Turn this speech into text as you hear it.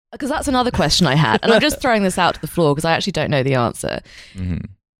because that's another question I had, and I'm just throwing this out to the floor because I actually don't know the answer. Mm-hmm.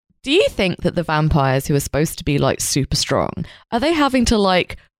 Do you think that the vampires who are supposed to be like super strong, are they having to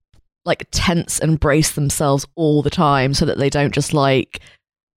like tense and brace themselves all the time so that they don't just like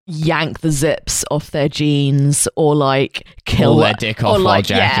yank the zips off their jeans or like kill their dick off or while like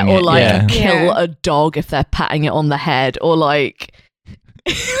jacking or it? like Yeah. kill a dog if they're patting it on the head, or like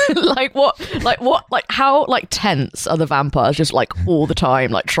like how like tense are the vampires just like all the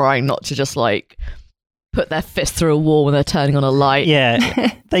time, like trying not to just like put their fist through a wall when they're turning on a light? Yeah,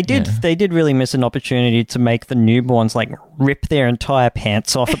 they did really miss an opportunity to make the newborns like rip their entire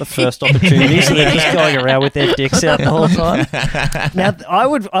pants off at the first opportunity, so they're just going around with their dicks out the whole time. Now, I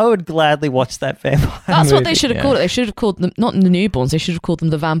would gladly watch that vampire That's what movie. they should have called it. They should have called them not the newborns. They should have called them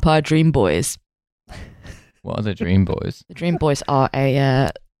the Vampire Dream Boys. What are the Dream Boys? The Dream Boys are a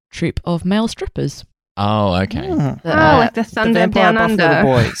troupe of male strippers. Oh, okay. That, like the Thunder Vampire Down Buffalo Under.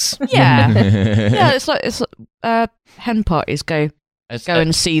 Boys. yeah, yeah. It's like hen parties. Go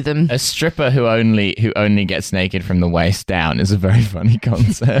and see them. A stripper who only gets naked from the waist down is a very funny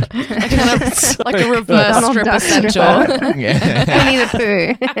concept. Like a reverse Donald stripper Duck centaur. Yeah. Winnie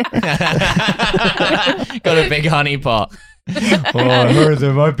the Pooh. Got a big honey pot. Oh, I heard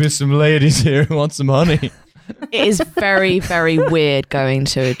there might be some ladies here who want some honey. It is very, very weird going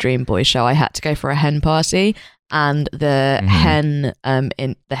to a Dream Boy show. I had to go for a hen party, and the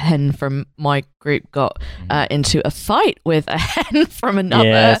hen from my group got into a fight with a hen from another.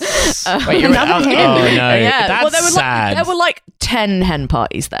 Yes. Wait, Another hen? Oh no, Yeah, that's there were sad. there were like 10 hen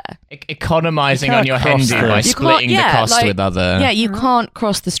parties there. Economizing You on your hen can't do cross by them. splitting the cost with other. Yeah, you can't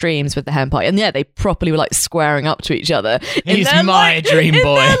cross the streams with the hen party. And yeah, they properly were like squaring up to each other. He's my dream in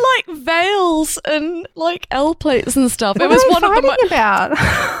boy. their like veils and like L plates and stuff. What It was are one they of the fighting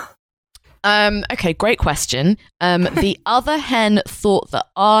about? Okay, great question. The other hen thought that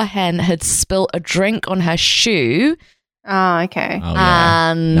our hen had spilt a drink on her shoe. Oh, okay. Oh,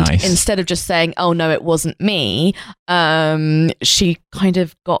 yeah. And Nice. instead of just saying, "Oh no, it wasn't me," she kind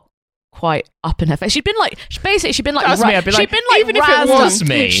of got quite up in her face. She'd been like, That's me, I'd be like, even if it razzed was up.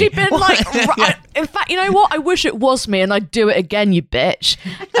 me. She'd been like, in fact, you know what? I wish it was me, and I'd do it again, you bitch.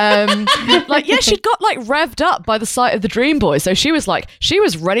 She'd got like revved up by the sight of the Dream Boy, so she was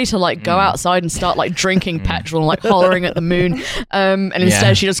ready to like go outside and start like drinking petrol and like hollering at the moon. And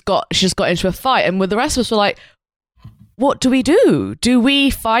instead, she just got into a fight, and with the rest of us were like, what do we do? Do we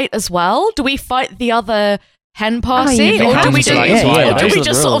fight as well? Do we fight the other hen party, you or do have we to. just, those are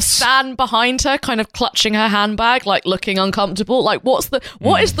the sort of rules. stand behind her, kind of clutching her handbag, like looking uncomfortable? Like, what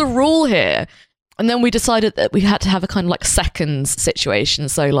is the rule here? And then we decided that we had to have a kind of like seconds situation.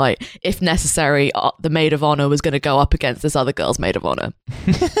 So, like, if necessary, the maid of honor was going to go up against this other girl's maid of honor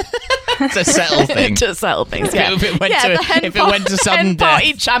to settle things. to settle things. Yeah, If it went the to sudden hen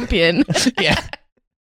party death. champion. Yeah.